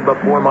he held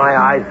before my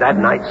eyes that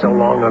night so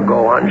long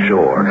ago on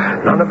shore.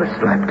 None of us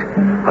slept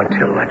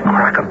until that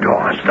crack of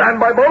dawn. Stand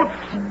by, boats!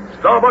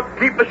 Starbuck,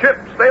 keep the ship.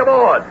 Stay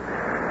aboard.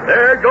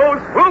 There goes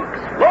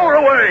Fuchs. Lower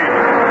away.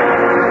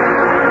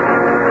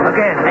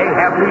 Again,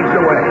 Ahab leads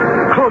the way.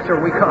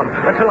 Closer we come,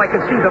 until I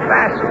can see the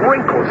vast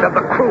wrinkles of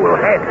the cruel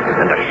head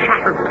and the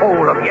shattered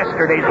pole of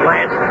yesterday's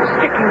lance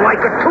sticking like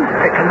a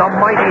toothpick in the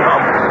mighty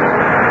hump.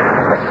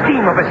 The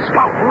steam of his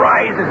spout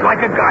rises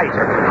like a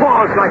geyser,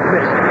 falls like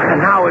mist,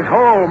 and now his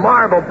whole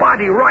marble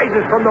body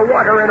rises from the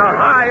water in a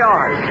high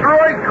arch.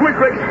 Strike, Quick,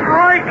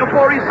 strike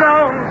before he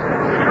sounds.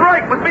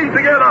 Strike with me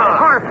together.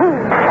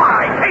 Harpoon,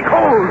 fly, take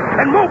hold,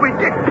 and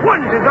moby-dick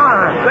plunges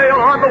on. Sail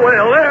on the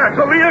whale, there,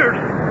 to leeward.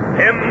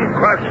 Him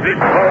crush this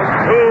boat,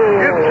 too.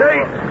 Give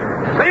chase.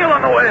 Sail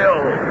on the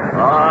whale.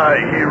 Aye,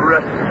 he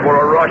rests for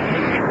a rush.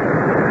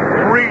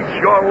 Reach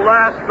your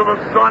last to the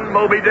sun,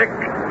 Moby-Dick.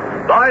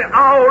 Thy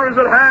hour is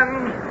at hand.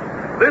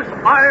 This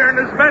iron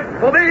is meant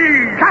for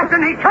thee.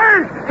 Captain, he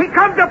turns. He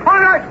comes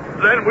upon us.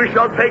 Then we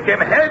shall take him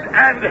head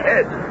and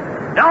head.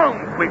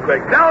 Down, Quick,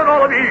 down,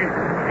 all of ye.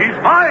 He's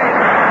mine.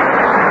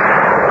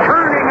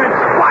 Turning and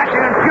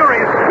splashing in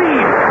furious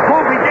speed,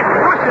 Moby-Dick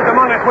rushes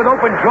among us with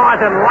open jaws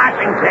and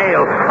lashing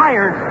tail.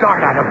 Irons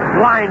dart at him,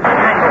 lines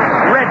tangle,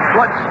 red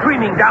blood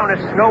streaming down his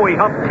snowy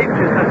hump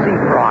tinges the sea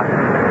froth.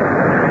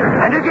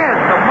 And again,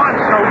 the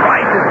monster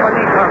rises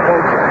beneath our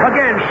boat.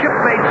 Again,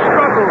 shipmates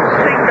struggle,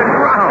 sink, and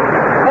drown.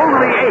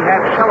 Only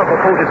Ahab's shell of a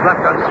boat is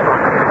left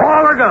unstruck.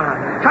 All are gone.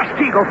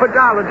 Tashtigo,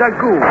 Fadal, and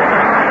Dagu.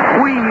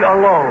 We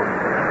alone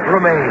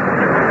remain.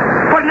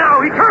 But now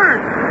he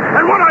turns.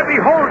 And what I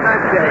behold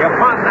that day,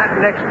 upon that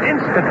next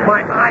instant,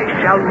 my eyes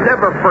shall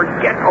never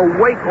forget,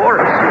 awake or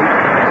asleep.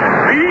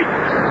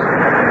 Beast,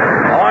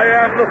 I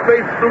am the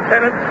Faith's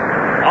lieutenant.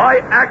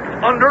 I act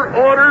under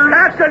orders.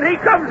 Captain, he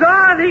comes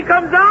on! He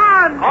comes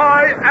on!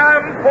 I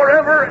am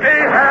forever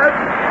Ahab,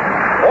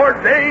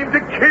 ordained to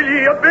kill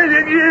ye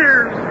 1,000,000,000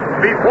 years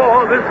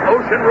before this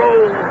ocean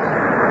rolls.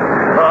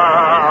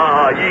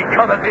 Ah, ye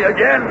come at me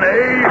again,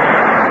 eh?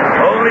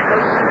 Only to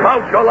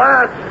spout your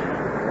last.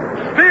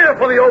 Steer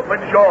for the open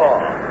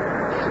shore.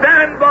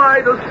 Stand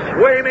by to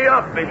sway me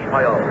up,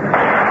 Ishmael.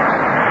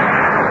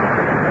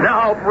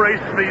 Now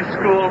brace me,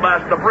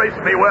 schoolmaster, brace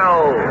me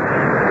well.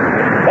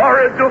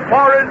 Forehead to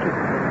forehead,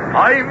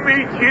 I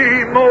meet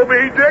ye,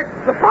 Moby-Dick.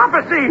 The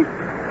prophecy!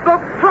 The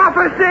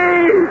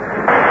prophecy!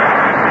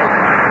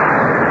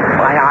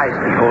 My eyes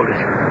behold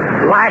it.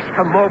 Lashed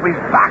to Moby's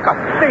back, a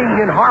thing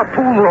in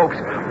harpoon ropes,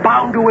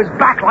 bound to his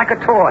back like a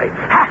toy,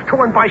 half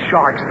torn by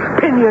sharks,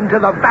 pinioned to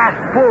the vast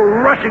bull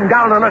rushing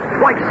down on us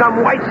like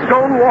some white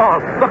stone wall.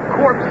 The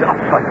corpse of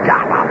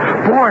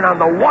Fadala, borne on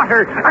the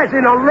water as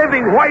in a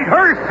living white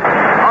hearse.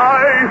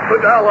 Aye,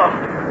 Fadala,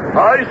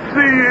 I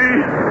see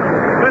ye.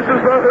 This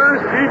is the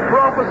hearse he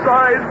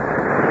prophesied,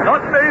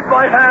 not made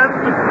by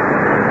hand.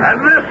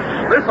 And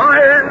this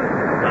iron,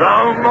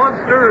 thou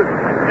monster,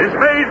 is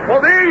made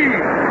for thee.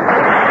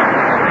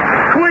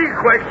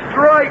 Quick,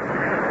 strike.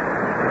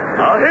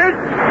 A hit.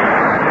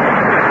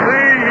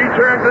 See, he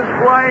turns his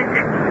flank.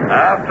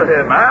 After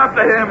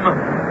him.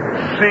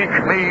 Seek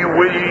me,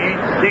 will ye,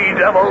 sea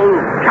devil.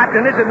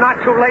 Captain, is it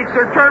not too late,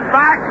 sir? Turn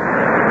back.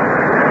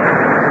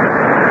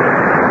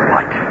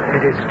 But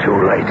it is too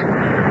late.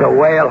 The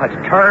whale has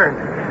turned.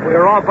 We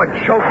are all but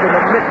choked in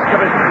the midst of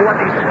his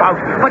bloody spout.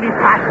 But he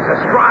passes us,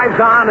 drives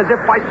on as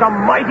if by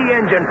some mighty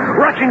engine,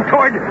 rushing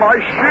toward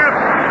my ship.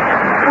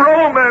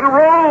 Row, men,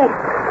 row.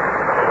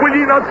 Will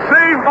ye not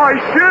save my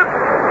ship?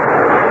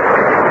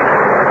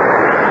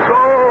 So,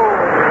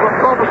 the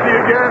prophecy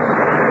again.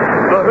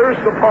 The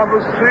hearse upon the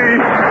sea.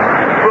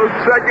 The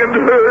second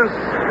hearse.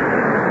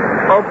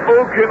 Of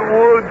oaken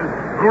wood,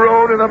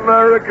 grown in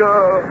America.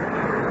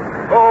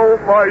 Oh,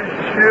 my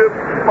ship,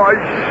 my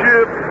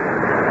ship.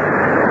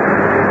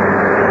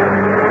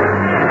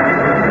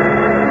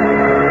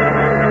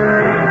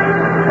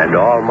 And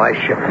all my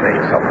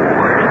shipmates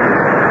aboard.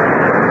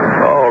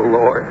 Oh,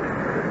 Lord,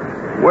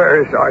 where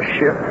There's our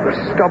ship, the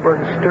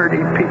stubborn,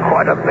 sturdy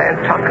Pequod of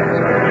Nantucket.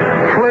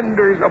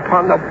 Flinders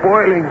upon the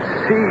boiling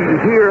sea,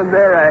 here and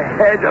there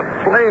ahead, a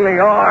flailing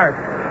arm.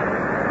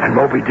 And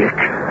Moby-Dick.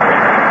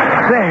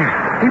 There,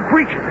 he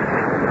breaches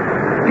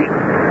it.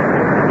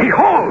 He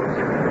holds.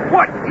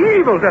 What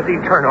evil does he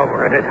turn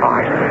over in his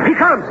heart? He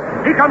comes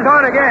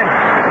on again.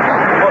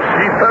 Must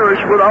he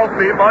perish without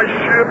me, my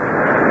ship?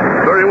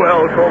 Very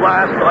well, so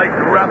last I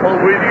grapple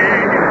with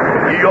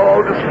ye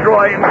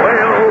all-destroying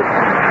whales.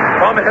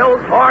 From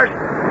hell's heart,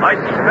 I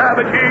stab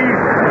at ye.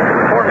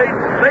 For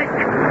hate's sake,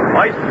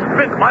 I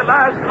spit my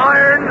last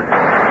iron.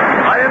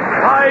 I am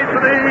tied to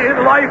thee in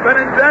life and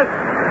in death.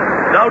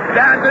 Thou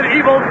damned and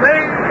evil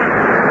thing.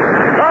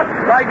 Thus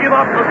I give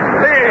up the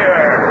spear.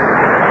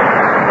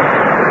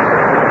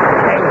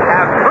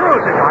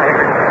 Throws his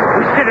iron.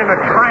 We sit in a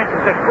trance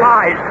as it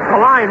flies. The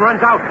line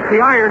runs out.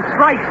 The iron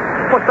strikes.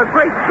 But the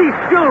great beast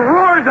still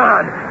roars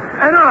on.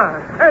 And on.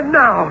 And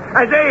now,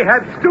 as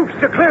Ahab stoops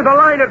to clear the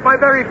line at my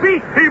very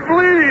feet, He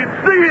bleeds.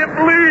 See him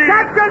bleed.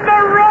 Captain,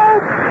 the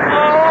rope!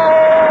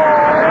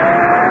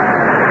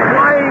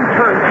 Flying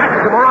turn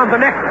catches him around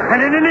the neck,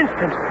 and in an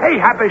instant,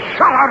 Ahab is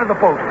shot out of the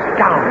boat.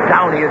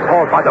 Down he is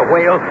hauled by the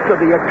whale to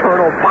the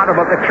eternal bottom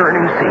of the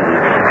churning sea.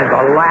 And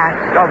the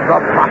last of the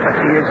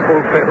prophecy is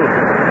fulfilled.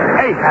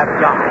 Ahab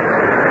died.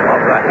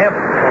 Of the hemp,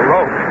 the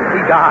rope,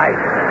 he died.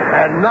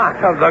 And not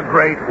of the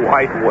great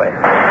white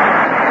whale.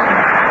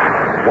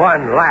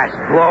 One last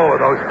blow of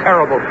those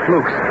terrible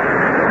flukes,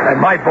 and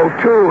my boat,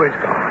 too, is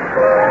gone.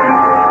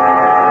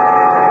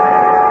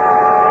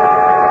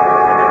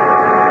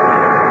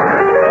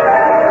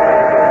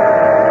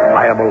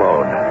 I am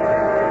alone.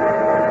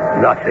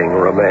 Nothing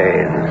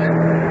remains.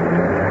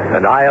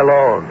 And I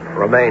alone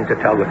remain to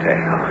tell the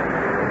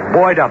tale.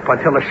 Buoyed up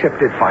until a ship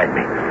did find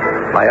me,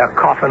 by a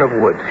coffin of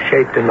wood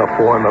shaped in the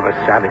form of a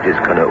savage's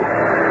canoe.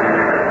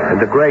 And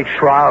the great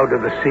shroud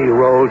of the sea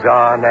rolls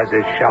on as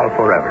it shall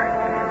forever.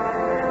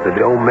 The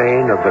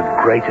domain of the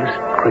greatest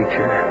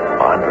creature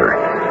on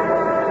earth.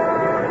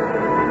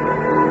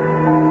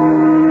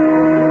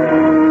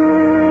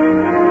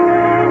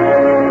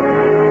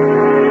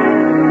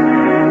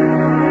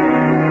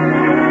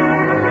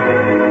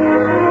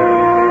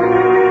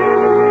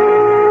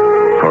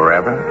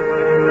 Forever?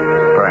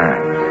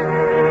 Perhaps.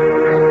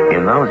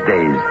 In those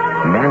days,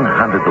 men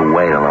hunted the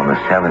whale on the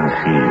seven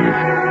seas.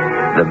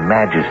 The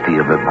majesty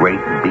of the great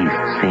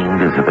beast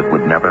seemed as if it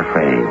would never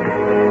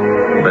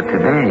fade. But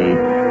today,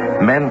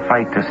 men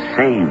fight to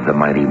save the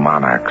mighty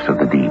monarchs of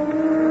the deep.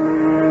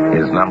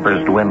 His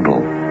numbers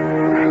dwindle.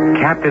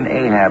 Captain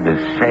Ahab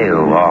has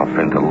sailed off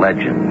into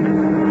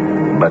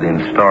legend. But in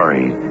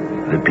story,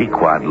 the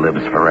Pequod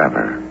lives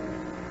forever.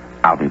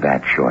 I'll be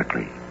back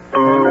shortly.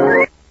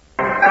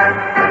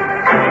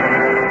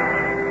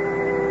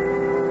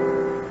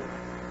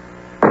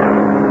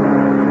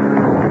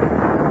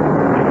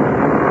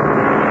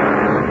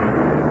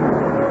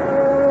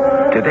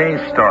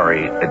 Today's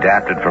story,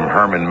 adapted from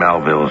Herman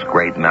Melville's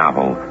great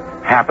novel,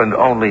 happened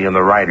only in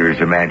the writer's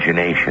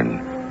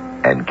imagination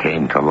and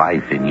came to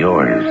life in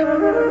yours.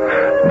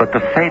 But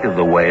the fate of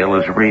the whale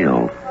is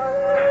real.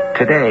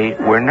 Today,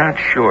 we're not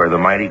sure the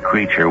mighty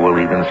creature will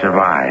even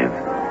survive.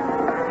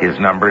 His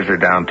numbers are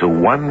down to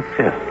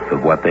 1/5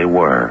 of what they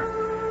were.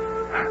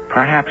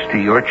 Perhaps to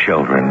your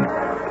children,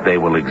 they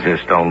will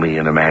exist only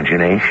in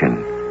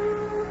imagination.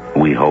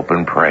 We hope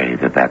and pray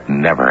that that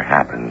never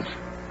happens.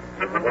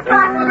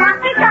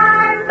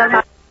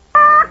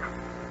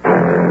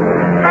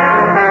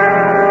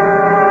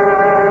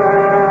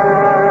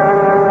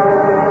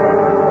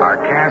 Our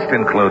cast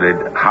included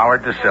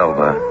Howard Da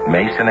Silva,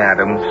 Mason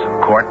Adams,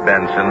 Court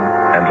Benson,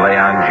 and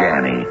Leon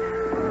Janney.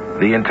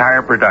 The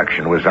entire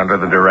production was under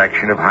the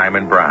direction of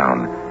Himan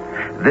Brown.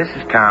 This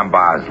is Tom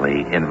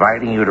Bosley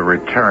inviting you to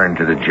return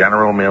to the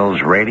General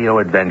Mills Radio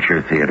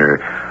Adventure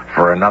Theater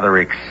for another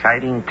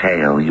exciting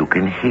tale you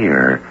can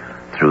hear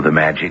through the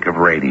magic of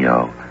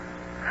radio.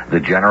 The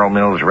General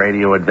Mills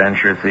Radio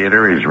Adventure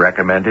Theater is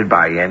recommended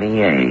by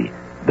NEA,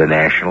 the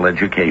National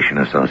Education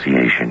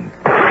Association.